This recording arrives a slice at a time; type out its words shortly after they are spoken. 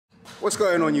What's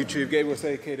going on YouTube? Gabriel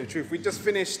say aka The Truth. We just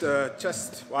finished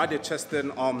chest, well I did chest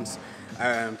and arms,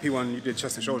 P1 you did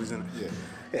chest and shoulders, isn't it?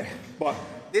 Yeah. But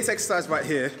this exercise right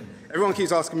here, everyone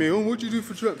keeps asking me, oh, what'd you do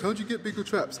for traps? How'd you get bigger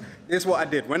traps? This is what I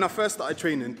did. When I first started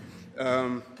training,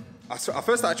 I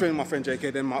first started training my friend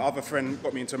JK, then my other friend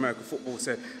got me into American football,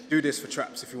 said, do this for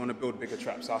traps if you want to build bigger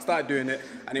traps. So I started doing it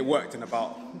and it worked. In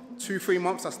about 2-3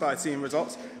 months, I started seeing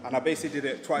results and I basically did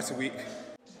it twice a week.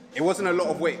 It wasn't a lot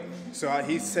of weight, so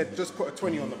he said just put a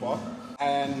 20 on the bar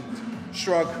and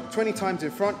shrug 20 times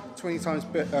in front, 20 times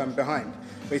behind.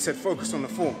 But he said focus on the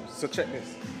form, so check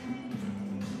this.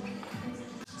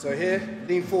 So here,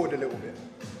 lean forward a little bit.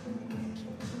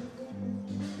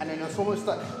 And then it's almost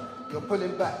like you're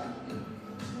pulling back.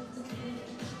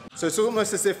 So it's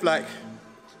almost as if like,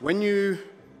 when you're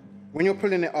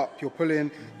pulling it up,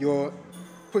 you're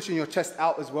pushing your chest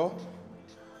out as well.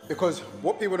 Because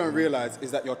what people don't realize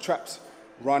is that your traps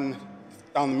run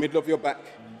down the middle of your back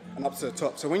and up to the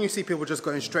top. So when you see people just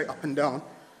going straight up and down,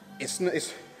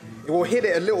 it will hit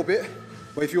it a little bit,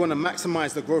 but if you want to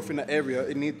maximize the growth in that area,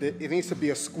 it needs to be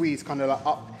a squeeze kind of like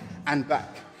up and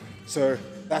back. So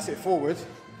that's it forward.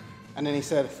 And then he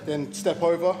said, then step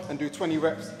over and do 20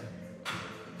 reps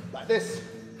like this.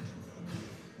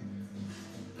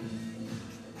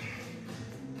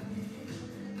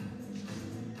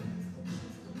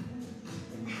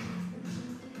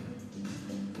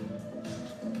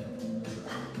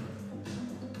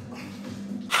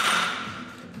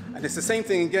 And it's the same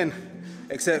thing again,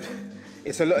 except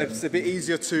it's a bit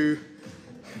easier to,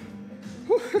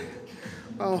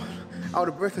 oh, out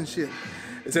of breath and shit.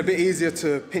 It's a bit easier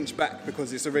to pinch back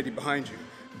because it's already behind you.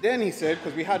 Then he said,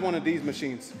 because we had one of these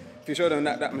machines, if you show them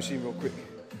that machine real quick,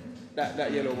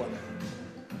 that yellow one.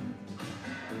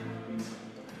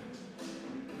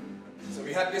 So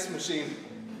we had this machine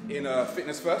in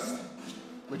Fitness First,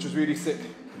 which was really sick.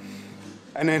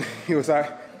 And then he was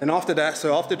like, then after that,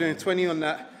 so after doing 20 on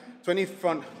that, 20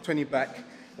 front, 20 back,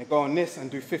 then go on this and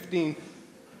do 15.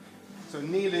 So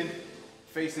kneeling,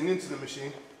 facing into the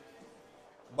machine.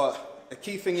 But the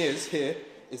key thing is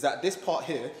that this part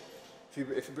here,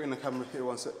 if you bring the camera here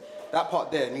one sec, that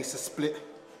part there needs to split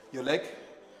your leg.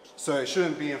 So it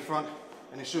shouldn't be in front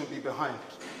and it shouldn't be behind.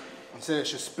 Instead it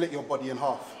should split your body in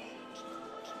half.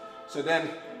 So then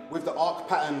with the arc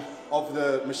pattern of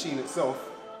the machine itself,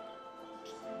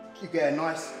 you get a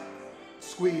nice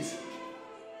squeeze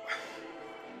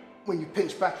when you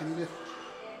pinch back and lift.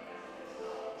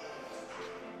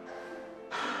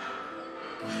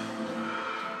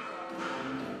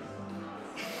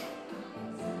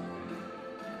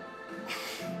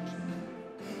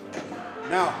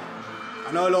 Now,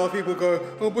 I know a lot of people go,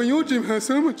 oh, but your gym has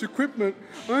so much equipment.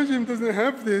 My gym doesn't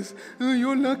have this. Oh,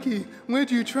 you're lucky. Where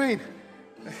do you train?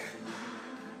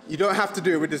 You don't have to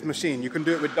do it with this machine. You can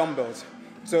do it with dumbbells.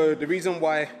 So the reason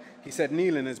why he said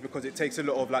kneeling is because it takes a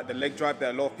lot of like the leg drive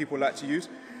that a lot of people like to use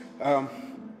out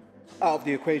of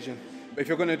the equation. But if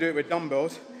you're going to do it with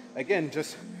dumbbells, again,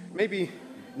 just maybe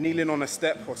kneeling on a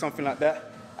step or something like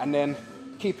that, and then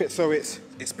keep it so it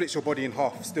splits your body in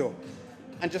half still.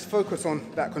 And just focus on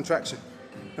that contraction.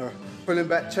 Pulling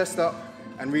back, chest up,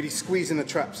 and really squeezing the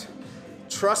traps.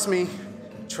 Trust me,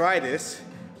 try this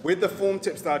with the form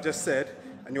tips that I just said,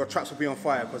 and your traps will be on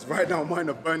fire, because right now mine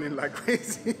are burning like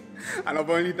crazy. And I've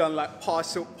only done like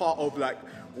part of like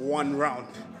 1 round.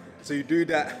 So you do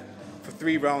that for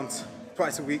 3 rounds,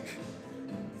 twice a week.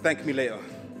 Thank me later.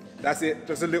 That's it,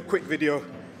 just a little quick video.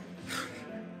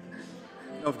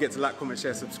 Don't forget to like, comment,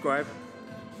 share, subscribe.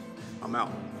 I'm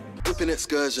out. Whipping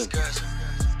excursion.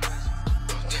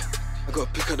 I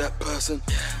gotta pick up that person.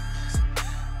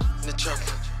 In the trap,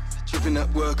 whipping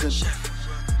that working.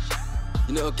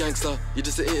 You're not a gangster, you're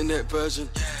just an internet version.